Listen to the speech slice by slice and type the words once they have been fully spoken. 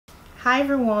Hi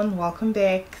everyone, welcome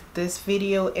back. This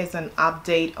video is an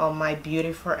update on my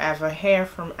Beauty Forever hair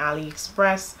from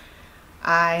AliExpress.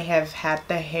 I have had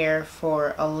the hair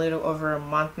for a little over a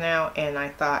month now and I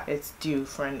thought it's due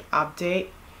for an update.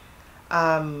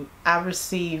 I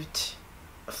received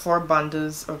 4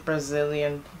 bundles of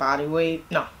Brazilian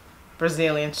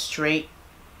Brazilian straight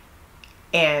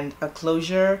and a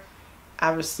closure.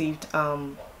 I received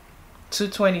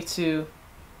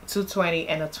 220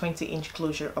 and a 20-inch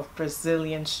closure of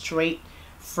Brazilian straight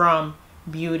from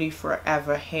Beauty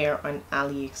Forever hair on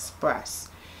AliExpress.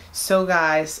 So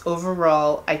guys,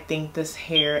 overall I think this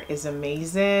hair is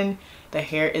amazing. The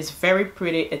hair is very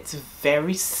pretty. It's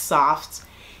very soft.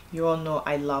 You all know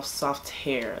I love soft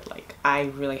hair. Like, I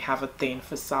really have a thing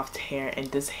for soft hair, and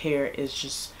this hair is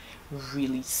just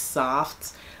really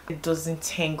soft. It doesn't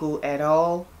tangle at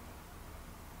all.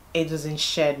 It doesn't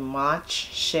shed much.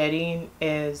 Shedding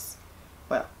is,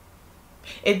 well,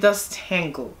 it does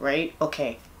tangle, right?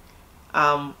 Okay.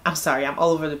 I'm sorry, I'm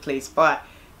all over the place, but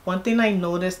one thing I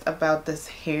noticed about this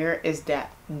hair is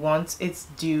that once it's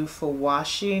due for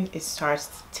washing, it starts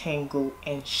to tangle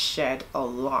and shed a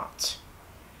lot.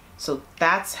 So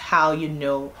that's how you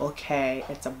know, okay,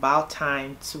 it's about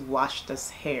time to wash this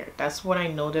hair. That's what I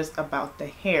noticed about the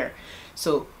hair.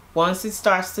 So once it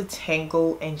starts to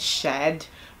tangle and shed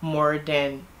more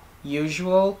than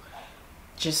usual,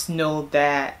 just know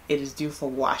that it is due for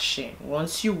washing.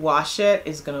 Once you wash it,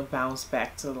 it's gonna bounce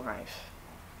back to life.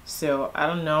 So I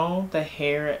don't know, the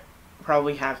hair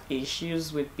probably have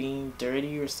issues with being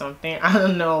dirty or something, I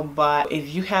don't know. But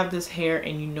if you have this hair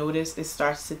and you notice it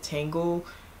starts to tangle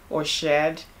or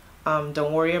shed,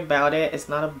 don't worry about it. It's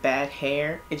not a bad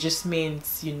hair. It just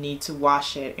means you need to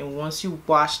wash it, and once you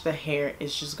wash the hair,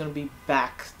 it's just gonna be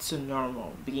back to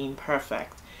normal, being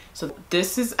perfect. So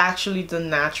this is actually the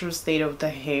natural state of the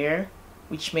hair,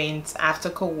 which means after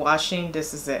co-washing,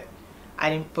 this is it. I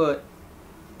didn't put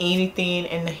anything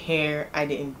in the hair. I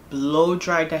didn't blow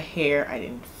dry the hair. I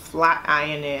didn't flat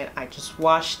iron it. I just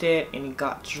washed it and it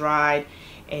got dried,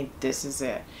 and this is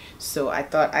it. So I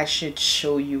thought I should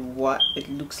show you what it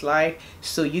looks like,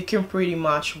 so you can pretty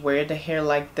much wear the hair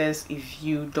like this if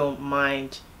you don't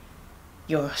mind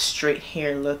your straight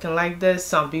hair looking like this.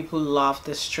 Some people love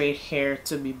the straight hair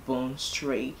to be bone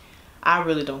straight. I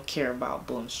really don't care about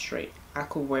bone straight. I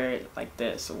could wear it like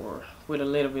this or with a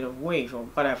little bit of wave or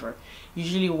whatever.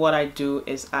 Usually what I do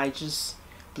is I just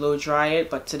blow dry it,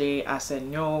 but today I said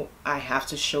no, I have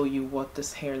to show you what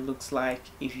this hair looks like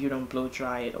if you don't blow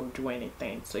dry it or do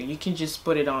anything. So you can just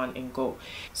put it on and go.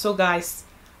 So guys,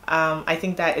 I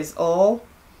think that is all.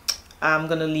 I'm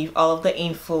gonna leave all of the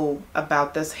info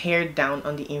about this hair down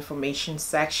on the information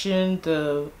section,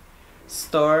 the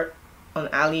store on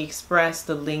AliExpress,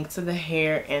 the link to the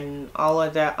hair, and all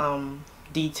of the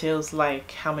details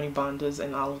like how many bundles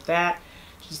and all of that,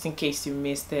 just in case you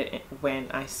missed it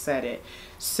when I said it.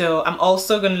 So I'm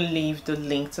also gonna leave the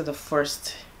link to the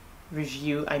first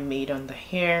review I made on the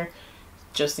hair,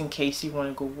 just in case you want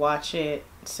to go watch it.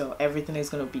 So everything is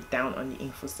going to be down on the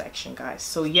info section, guys.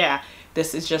 So yeah,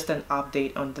 this is just an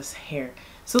update on this hair.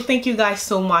 So thank you guys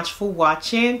so much for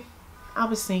watching. I'll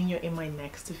be seeing you in my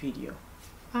next video.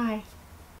 Bye.